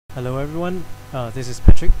Hello everyone, this is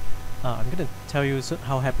Patrick. I'm gonna tell you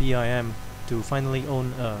how happy I am to finally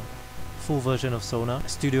own a full version of Sonar,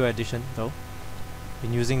 Studio Edition though.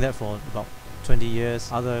 Been using that for about 20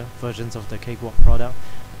 years, other versions of the Cakewalk product.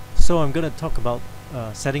 So I'm gonna talk about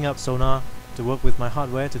setting up Sonar to work with my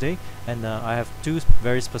hardware today, and I have two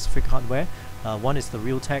very specific hardware. One is the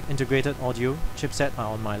Realtek integrated audio chipset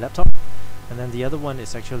on my laptop, and then the other one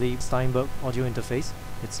is actually Steinberg audio interface.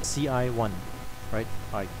 It's CI1, right?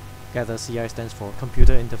 I gather CI stands for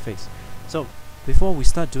computer interface. So before we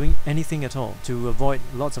start doing anything at all, to avoid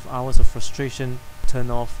lots of hours of frustration, turn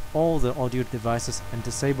off all the audio devices and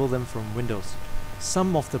disable them from Windows.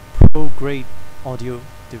 Some of the pro-grade audio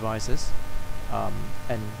devices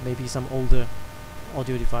and maybe some older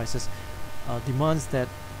audio devices demands that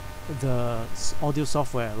the audio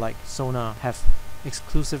software like Sonar have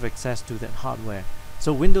exclusive access to that hardware.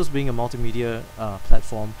 So Windows, being a multimedia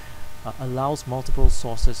platform, allows multiple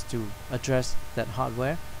sources to address that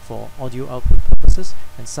hardware for audio output purposes,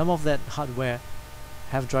 and some of that hardware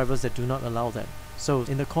have drivers that do not allow that. So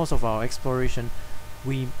in the course of our exploration,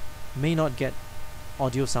 we may not get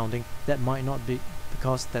audio sounding. That might not be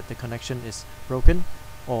because that the connection is broken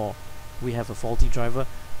or we have a faulty driver.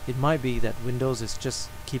 It might be that Windows is just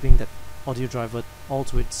keeping that audio driver all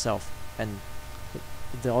to itself, and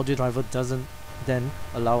the audio driver doesn't then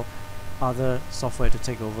allow other software to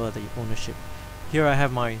take over the ownership. Here I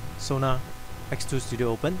have my Sonar X2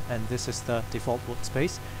 Studio open, and this is the default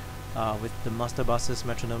workspace with the master buses,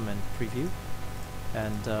 metronome and preview,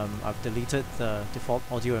 and I've deleted the default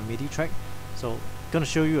audio and MIDI track. So I'm going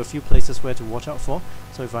to show you a few places where to watch out for.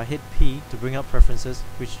 So if I hit P to bring up preferences,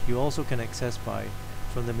 which you also can access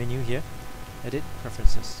from the menu here, edit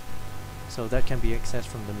preferences. So that can be accessed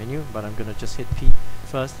from the menu, but I'm going to just hit P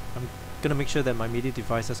first. I'm going to make sure that my MIDI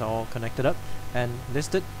devices are all connected up and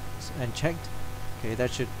listed and checked. Okay,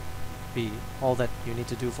 that should be all that you need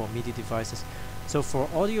to do for MIDI devices. So for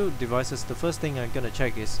audio devices, the first thing I'm going to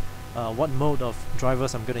check is what mode of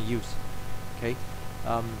drivers I'm going to use. Okay,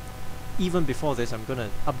 even before this, I'm going to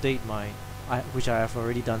update which I have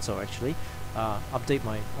already done so actually, update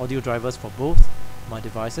my audio drivers for both my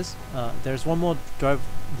devices. There's one more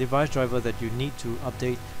device driver that you need to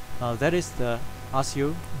update. That is the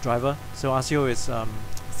ASIO driver. So ASIO is, I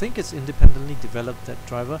think it's independently developed, that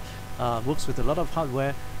driver. Works with a lot of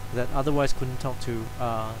hardware that otherwise couldn't talk to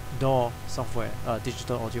DAW software,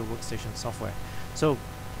 digital audio workstation software. So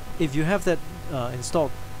if you have that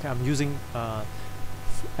installed, I'm using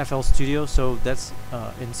FL Studio, so that's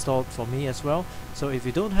installed for me as well. So if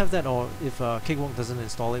you don't have that, or if Cakewalk doesn't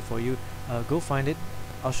install it for you, go find it.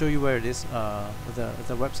 I'll show you where it is, the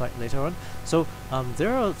website later on. So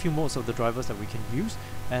there are a few modes of the drivers that we can use,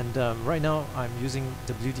 and right now I'm using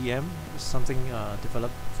WDM, something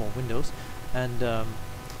developed for Windows, and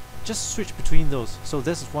just switch between those. So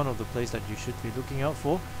this is one of the places that you should be looking out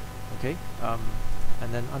for. Okay,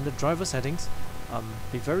 and then under driver settings,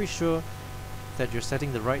 be very sure that you're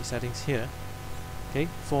setting the right settings here. Okay,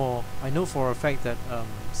 I know for a fact that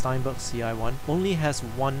Steinberg CI1 only has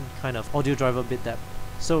one kind of audio driver bit depth.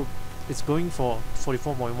 So it's going for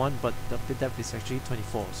 44.1, but the bit depth is actually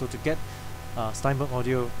 24. So to get Steinberg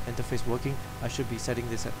audio interface working, I should be setting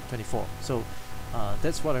this at 24. So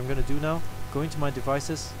that's what I'm going to do now. Going to my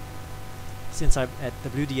devices, since I'm at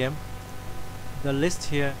WDM, the list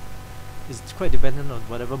here is quite dependent on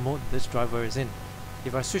whatever mode this driver is in.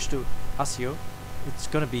 If I switch to ASIO, it's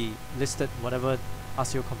going to be listed whatever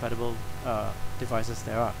ASIO compatible devices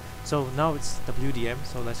there are. So now it's WDM,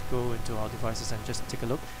 so let's go into our devices and just take a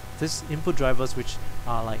look. This input drivers, which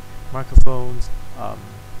are like microphones,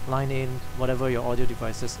 line in, whatever your audio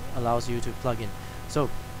devices allows you to plug in. So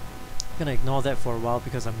I'm gonna ignore that for a while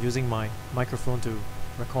because I'm using my microphone to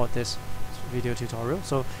record this video tutorial.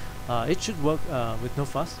 So it should work with no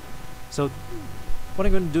fuss. So what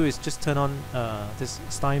I'm going to do is just turn on this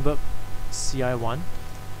Steinberg CI1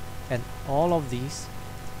 and all of these.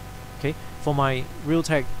 Okay, for my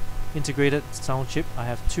Realtek integrated sound chip, I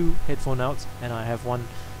have two headphone outs, and I have one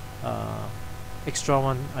extra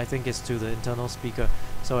one, I think is to the internal speaker.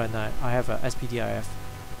 So, and I have a SPDIF.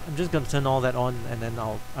 I'm just going to turn all that on, and then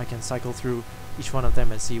I can cycle through each one of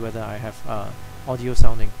them and see whether I have audio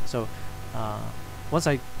sounding. So once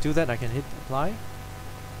I do that, I can hit apply.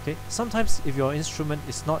 Okay, sometimes if your instrument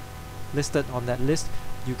is not listed on that list,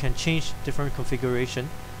 you can change different configuration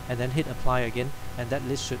and then hit apply again, and that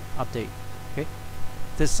list should update. Okay,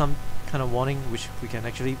 there's some kind of warning which we can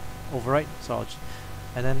actually override. So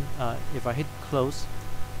and then if I hit close,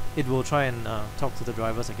 it will try and talk to the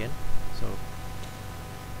drivers again. So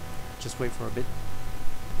just wait for a bit.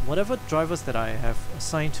 Whatever drivers that I have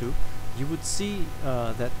assigned to, you would see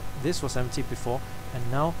that this was empty before,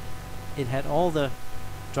 and now it had all the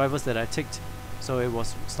drivers that I ticked. So it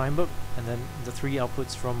was Steinberg and then the 3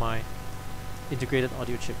 outputs from my integrated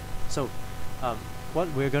audio chip. So what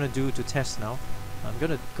we're going to do to test now, I'm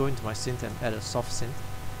going to go into my synth and add a soft synth.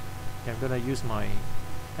 Okay, I'm going to use my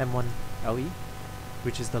M1 LE,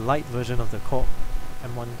 which is the light version of the core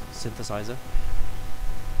M1 synthesizer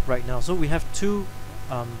right now. So we have two,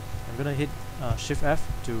 I'm going to hit Shift F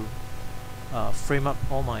to frame up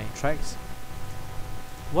all my tracks.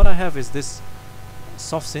 What I have is this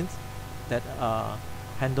soft synth that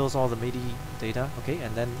handles all the MIDI data, okay,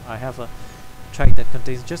 and then I have a track that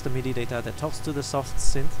contains just the MIDI data that talks to the soft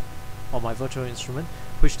synth or my virtual instrument,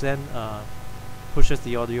 which then pushes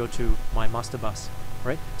the audio to my master bus,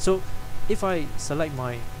 right? So if I select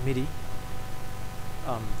my MIDI,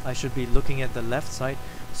 I should be looking at the left side.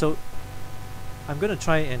 So I'm going to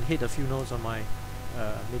try and hit a few notes on my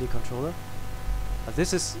MIDI controller.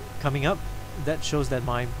 This is coming up. That shows that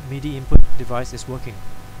my MIDI input device is working,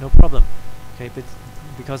 no problem. Okay, but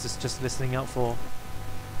because it's just listening out for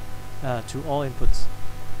to all inputs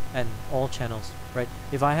and all channels, right?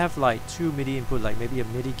 If I have like 2 MIDI input, like maybe a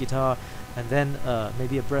MIDI guitar and then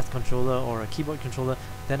maybe a breath controller or a keyboard controller,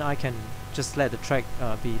 then I can just let the track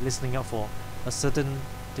be listening out for a certain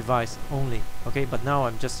device only. Okay, but now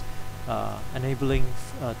I'm just enabling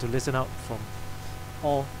to listen out from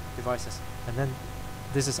all devices, and then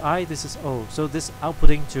this is I, this is O. So this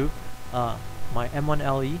outputting to my M1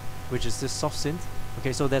 LE, which is this soft synth.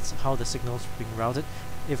 Okay, so that's how the signal's being routed.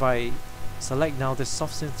 If I select now this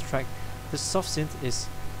soft synth track, this soft synth is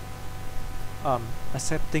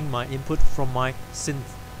accepting my input from my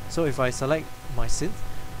synth. So if I select my synth,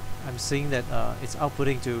 I'm seeing that it's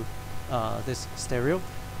outputting to this stereo.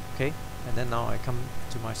 Okay, and then now I come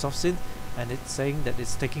to my soft synth, and it's saying that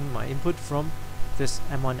it's taking my input from this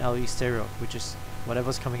M1 LE stereo, which is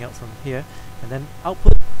whatever's coming out from here, and then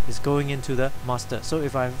output is going into the master. So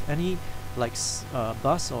if I have any like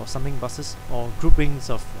bus or summing buses or groupings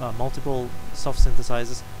of multiple soft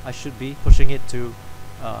synthesizers, I should be pushing it to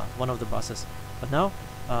one of the buses. But now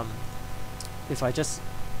if I just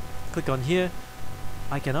click on here,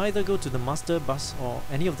 I can either go to the master bus or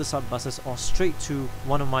any of the sub buses, or straight to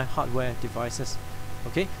one of my hardware devices.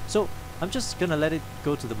 Okay, so I'm just gonna let it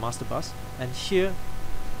go to the master bus, and here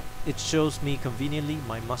it shows me conveniently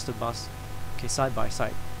my master bus, okay, side by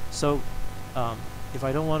side. So if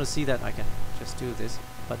I don't want to see that, I can just do this,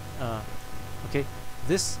 but okay,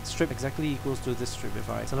 this strip exactly equals to this strip. If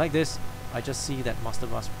I select this, I just see that master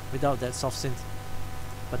bus without that soft synth.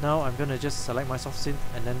 But now I'm gonna just select my soft synth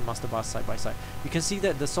and then master bus side by side. You can see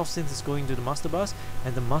that the soft synth is going to the master bus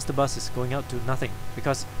and the master bus is going out to nothing,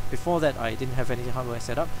 because before that I didn't have any hardware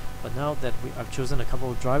set up. But now that I've chosen a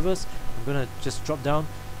couple of drivers, I'm gonna just drop down,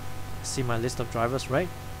 see my list of drivers, right?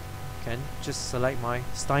 Can just select my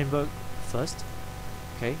Steinberg first,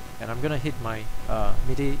 okay, and I'm gonna hit my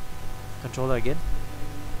MIDI controller again.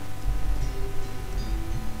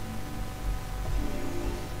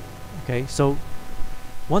 Okay, so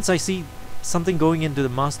once I see something going into the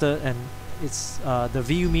master and it's the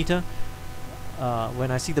VU meter, when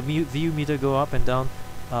I see the VU meter go up and down,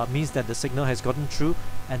 means that the signal has gotten through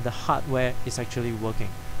and the hardware is actually working.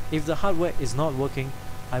 If the hardware is not working,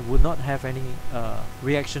 I would not have any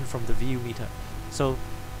reaction from the VU meter. So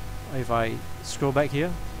if I scroll back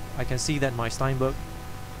here, I can see that my Steinberg,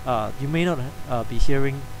 you may not be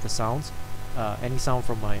hearing the sounds, any sound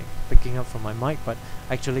from my picking up from my mic, but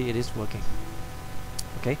actually it is working.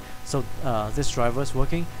 Okay, so this driver is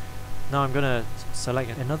working. Now I'm gonna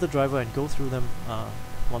select another driver and go through them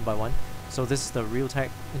one by one. So this is the Realtek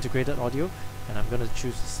integrated audio, and I'm gonna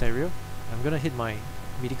choose stereo. I'm gonna hit my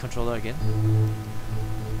MIDI controller again.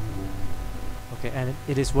 Okay, and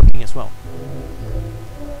it is working as well.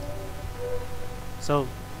 So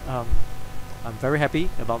I'm very happy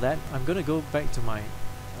about that. I'm gonna go back to my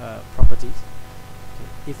properties.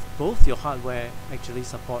 Okay. If both your hardware actually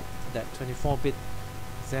support that 24-bit,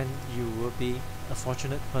 then you will be a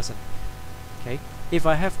fortunate person. Okay, if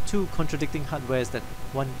I have two contradicting hardwares, that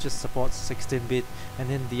one just supports 16-bit and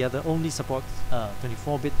then the other only supports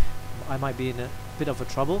 24-bit, I might be in a bit of a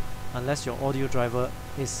trouble unless your audio driver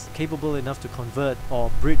is capable enough to convert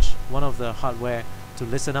or bridge one of the hardware to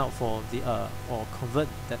listen out for the or convert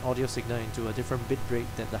that audio signal into a different bit rate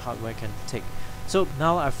that the hardware can take. So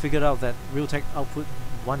now I've figured out that Realtek output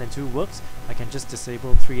 1 and 2 works. I can just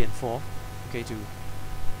disable 3 and 4, okay, to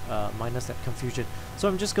minus that confusion. So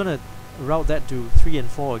I'm just gonna route that to 3 and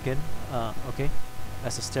 4 again, okay,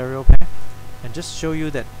 as a stereo pair, and just show you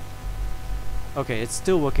that okay, it's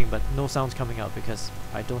still working, but no sounds coming out because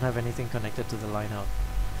I don't have anything connected to the line out.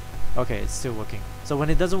 Okay, it's still working. So when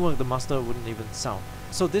it doesn't work, the master wouldn't even sound.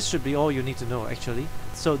 So this should be all you need to know actually.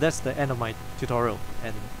 So that's the end of my tutorial,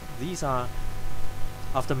 and these are,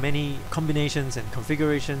 after many combinations and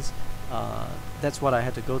configurations, that's what I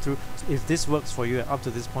had to go through. So if this works for you up to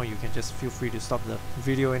this point, you can just feel free to stop the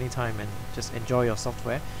video anytime and just enjoy your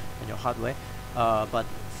software and your hardware. But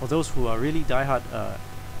for those who are really diehard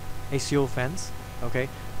ACO fans, okay,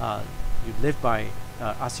 you live by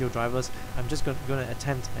RCO drivers, I'm just gonna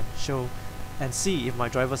attempt and show and see if my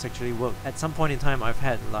drivers actually work. At some point in time, I've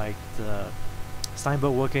had like the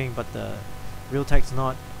Steinberg working, but the Realtek's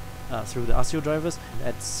not through the RCO drivers.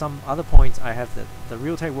 At some other points, I have the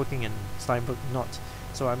Realtek working and Steinberg not.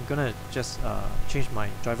 So I'm gonna just change my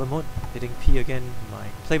driver mode, hitting P again, my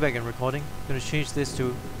playback and recording. I'm gonna change this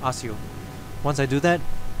to RCO. Once I do that,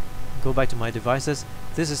 go back to my devices.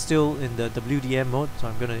 This is still in the WDM mode, so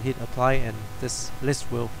I'm gonna hit apply and this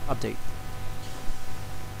list will update.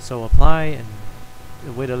 So apply and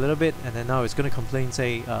wait a little bit, and then now it's gonna complain,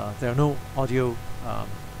 say there are no audio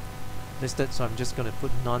listed, so I'm just gonna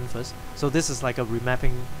put none first. So this is like a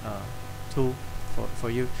remapping tool for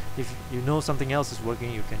you. If you know something else is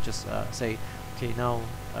working, you can just say, okay, now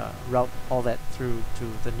route all that through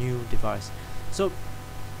to the new device. So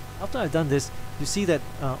after I've done this, you see that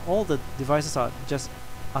all the devices are just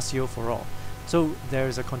RCO for all. So there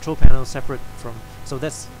is a control panel separate from, so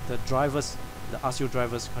that's the drivers, the RCO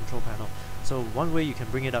drivers control panel. So one way you can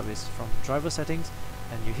bring it up is from driver settings,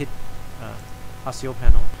 and you hit RCO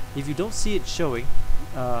panel. If you don't see it showing,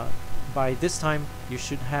 by this time you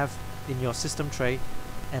should have in your system tray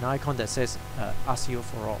an icon that says RCO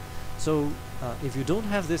for all. So if you don't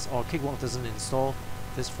have this, or Cakewalk doesn't install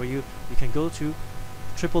this for you, you can go to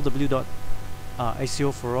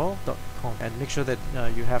www.acoforall.com and make sure that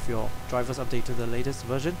you have your drivers updated to the latest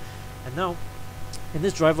version. And now in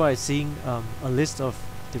this driver, I'm seeing a list of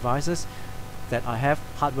devices that I have,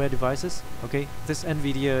 hardware devices. Okay, this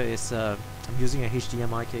NVIDIA is I'm using a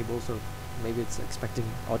HDMI cable, so maybe it's expecting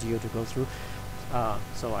audio to go through.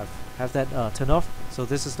 So I have that turned off. So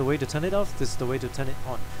this is the way to turn it off, this is the way to turn it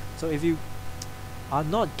on. So if you are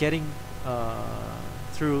not getting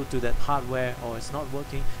through to that hardware, or it's not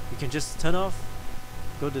working, you can just turn off,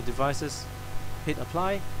 go to devices, hit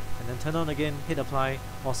apply, and then turn on again, hit apply,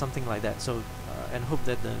 or something like that. So and hope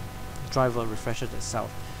that the driver refreshes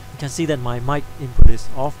itself. You can see that my mic input is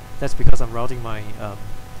off. That's because I'm routing my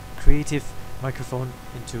creative microphone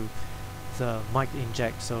into the mic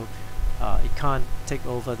inject, so it can't take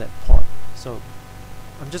over that port. So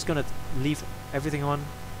I'm just gonna leave everything on,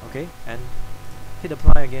 okay, and hit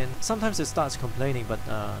apply again. Sometimes it starts complaining, but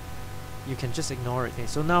you can just ignore it. Okay,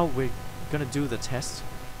 so now we're gonna do the test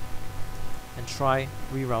and try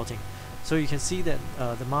rerouting. So you can see that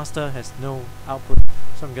the master has no output,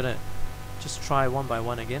 so I'm gonna just try one by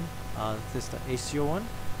one again. This is the ACO one.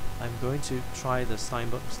 I'm going to try the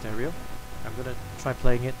Steinberg stereo. I'm gonna try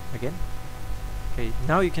playing it again. Okay,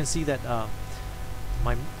 now you can see that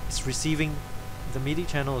it's receiving, the MIDI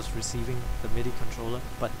channel is receiving the MIDI controller,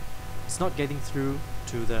 but it's not getting through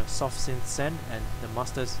to the soft synth send and the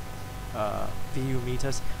master's VU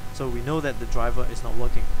meters, so we know that the driver is not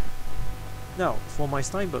working. Now for my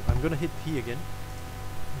Steinberg, I'm gonna hit P again,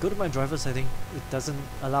 go to my driver setting. It doesn't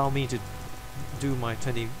allow me to do my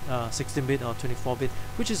 16-bit or 24-bit,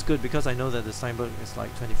 which is good because I know that the Steinberg is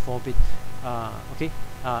like 24-bit. Okay,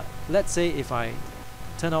 let's say if I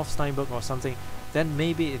turn off Steinberg or something, then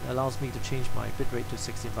maybe it allows me to change my bitrate to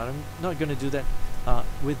 16, but I'm not going to do that.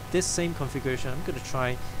 With this same configuration, I'm going to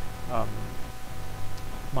try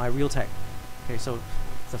my Realtek. Okay, so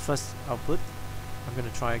the first output, I'm going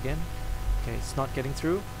to try again. Okay, it's not getting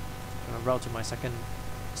through. I'm going to route to my second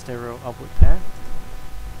stereo output pair.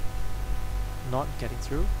 Not getting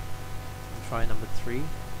through. Try number 3.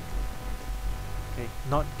 Okay,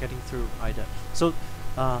 not getting through either. So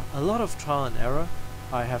a lot of trial and error.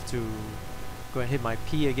 I have to go and hit my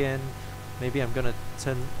P again. Maybe I'm gonna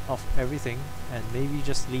turn off everything and maybe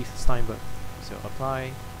just leave Steinberg. So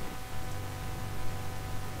apply.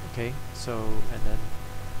 Okay, so and then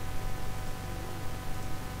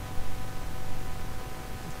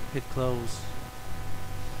hit close.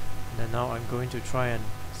 And then now I'm going to try and,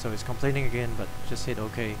 so it's complaining again, but just hit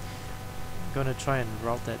OK. I'm gonna try and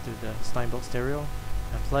route that to the Steinberg stereo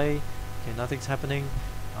and play. Okay, nothing's happening.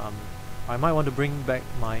 I might want to bring back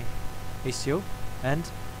my ACO, and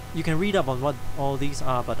you can read up on what all these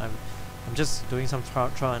are, but I'm just doing some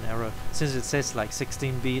trial and error. Since it says like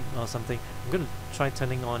 16-bit or something, I'm gonna try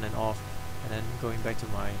turning on and off, and then going back to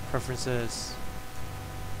my preferences.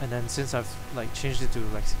 And then since I've like changed it to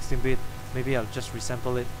like 16-bit, maybe I'll just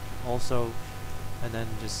resample it also, and then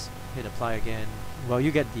just hit apply again. Well,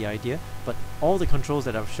 you get the idea, but all the controls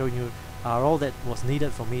that I've shown you are all that was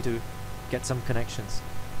needed for me to get some connections.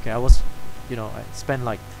 Okay, I spent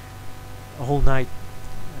like a whole night,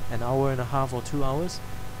 an hour and a half or 2 hours.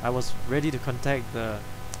 I was ready to contact the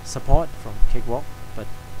support from Cakewalk, but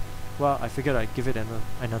well, I figured I'd give it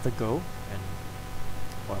another go, and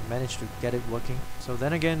well, I managed to get it working. So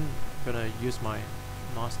then again, I'm gonna use my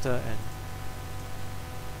master and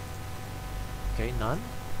okay, none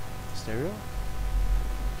stereo.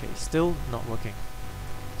 Okay, still not working.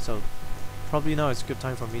 So probably now it's a good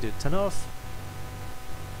time for me to turn off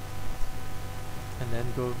and then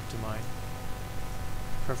go to my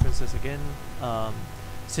preferences again.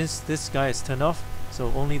 Since this guy is turned off,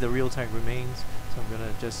 so only the Realtek remains, so I'm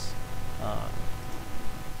gonna just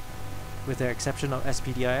with the exception of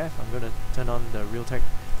SPDIF, I'm gonna turn on the Realtek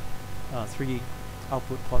 3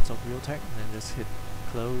 output ports of Realtek, and then just hit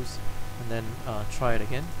close and then try it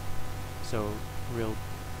again. So Realtek.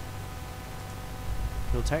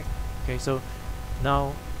 Okay, so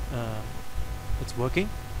now it's working.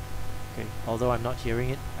 Okay, although I'm not hearing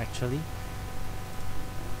it actually.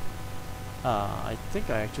 I think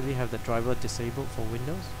I actually have the driver disabled for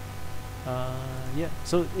Windows. Yeah,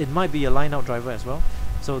 so it might be a line out driver as well.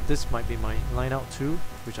 So this might be my line out 2,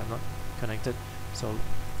 which I'm not connected. So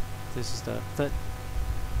this is the third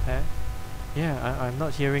pair. Yeah, I'm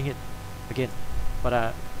not hearing it again,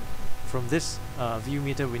 but from this view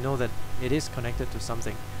meter we know that it is connected to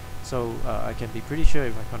something. So I can be pretty sure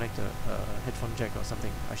if I connect a headphone jack or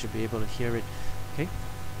something, I should be able to hear it. Okay,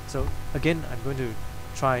 so again I'm going to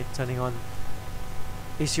try turning on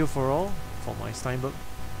ASIO for all for my Steinberg.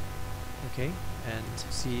 Okay, and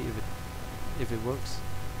see if it works.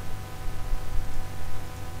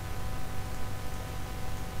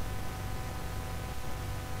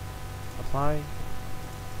 Apply.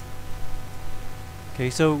 Okay,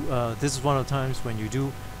 so this is one of the times when you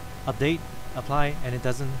do update, apply, and it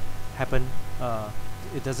doesn't happen.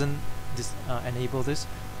 It doesn't enable this.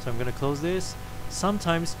 So I'm going to close this.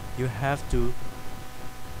 Sometimes you have to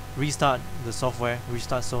restart the software,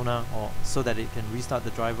 restart Sonar, or so that it can restart the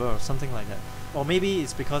driver or something like that. Or maybe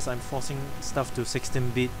it's because I'm forcing stuff to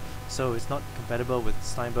 16-bit, so it's not compatible with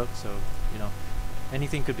Steinberg. So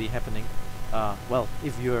anything could be happening. Well,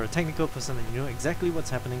 if you're a technical person and you know exactly what's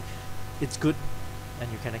happening, it's good,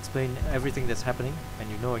 and you can explain everything that's happening, and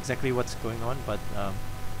you know exactly what's going on. But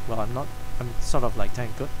well, I'm sort of like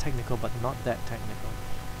technical, but not that technical.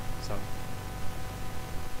 So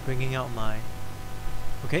bringing out my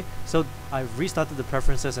okay, so I've restarted the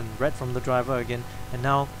preferences and read from the driver again, and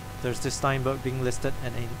now there's this Steinberg being listed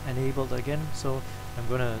and enabled again. So I'm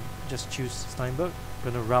gonna just choose Steinberg.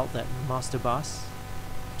 I'm gonna route that master bus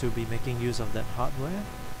to be making use of that hardware.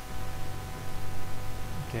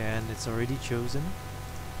 Okay, and it's already chosen.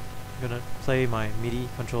 I'm gonna play my MIDI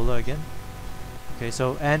controller again. Okay,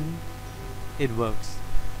 so and it works.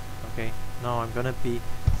 Okay, now I'm gonna be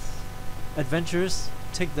adventurous,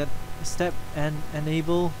 take that step and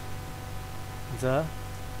enable the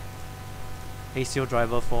ASIO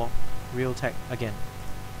driver for Realtek again.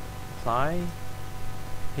 Apply,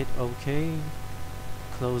 hit OK,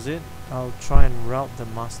 close it. I'll try and route the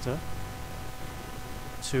master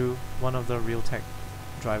to one of the Realtek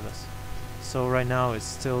drivers. So right now it's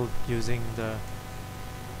still using the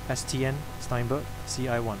STN Steinberg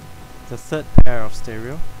CI1, the third pair of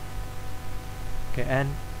stereo. Okay,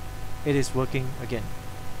 and it is working again.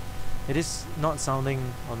 It is not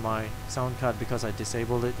sounding on my sound card because I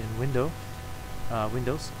disabled it in Windows,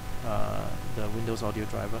 the Windows audio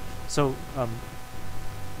driver. So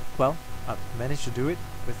well, I've managed to do it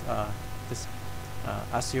with this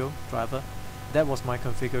ASIO driver. That was my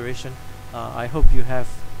configuration. I hope you have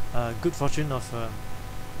good fortune of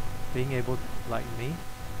being able like me.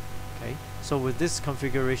 Okay, so with this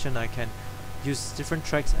configuration I can use different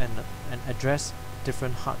tracks and address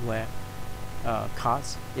different hardware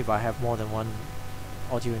cards. If I have more than one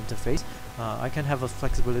audio interface, I can have a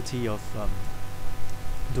flexibility of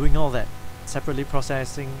doing all that, separately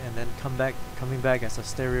processing and then coming back as a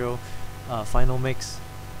stereo final mix,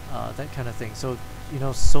 that kind of thing. So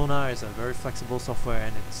Sonar is a very flexible software,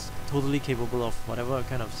 and it's totally capable of whatever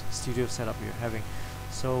kind of studio setup you're having.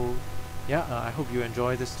 So yeah, I hope you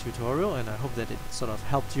enjoy this tutorial, and I hope that it sort of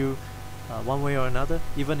helped you one way or another.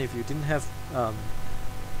 Even if you didn't have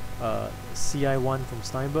CI1 from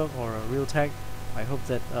Steinberg or a Realtek, I hope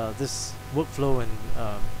that this workflow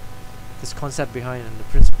and this concept behind and the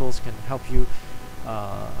principles can help you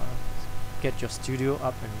get your studio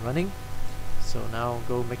up and running. So now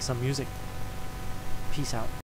go make some music. Peace out.